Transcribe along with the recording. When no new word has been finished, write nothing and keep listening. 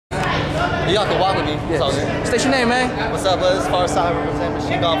Y'all can walk with me. Yeah. State your name, man. What's up, brothers? Farside representing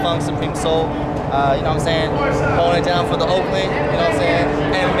Machine Gun Funk, Supreme Soul. You know what I'm saying? Holding it down for the Oakland, you know what I'm saying?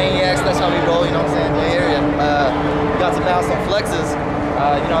 And Maniacs, that's how we roll, you know what I'm saying? Bay Area. Got to bounce some flexes.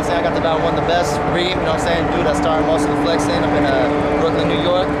 You know what I'm saying? I got to battle one of the best, Reed, you know what I'm saying? Dude that started most of the flexing up in Brooklyn, New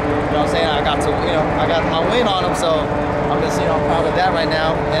York. You know what I'm saying? I got to, I got my win on him, so I'm just, proud of that right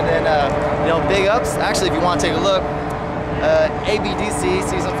now. And then, big ups. Actually, if you want to take a look, ABDC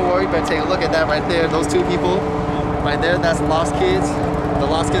Season 4, you better take a look at that right there. Those two people right there, that's Lost Kids, the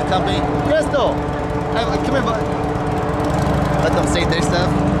Lost Kids Company. Crystal! Come here, bud. Let them say their stuff.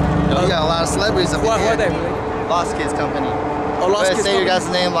 We got a lot of celebrities up in here. What are they? Lost Kids Company. Oh, Lost Kids Say Company. your guys'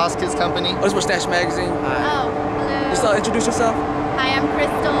 name, Lost Kids Company. Oh, this was Stash Magazine. Oh, hello. Just introduce yourself. Hi, I'm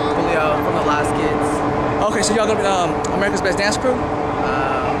Crystal. Julio from the Lost Kids. Okay, so y'all gonna be America's Best Dance Crew?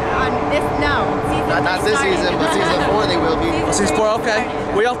 On this, no. Season Not this season, but season 4 they will be. Oh, season 4, okay.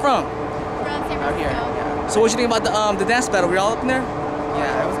 Where y'all from? From San Out here. Francisco. Yeah. So what you think about the dance battle? Were y'all up in there?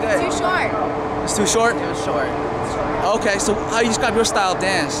 Yeah, it was good. Too short. It's too short? It was short. Okay, so how you describe your style of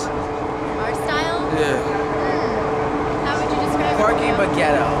dance? Our style? Yeah. How would you describe it? Quirky but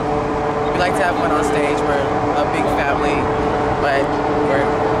ghetto. We like to have fun on stage. We're a big family, but we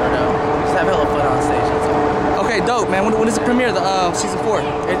just have hella fun on stage. That's all. Okay, dope, man. When is the premiere, the season 4?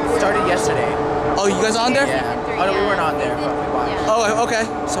 It started yesterday. Oh, you guys on there? Yeah. Oh no, we weren't on there, but we watched. Yeah. Oh, okay.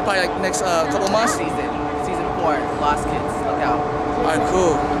 So probably like next couple months? Season 4, Lost Kids. Look out. All right,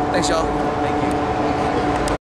 cool. Thanks, y'all.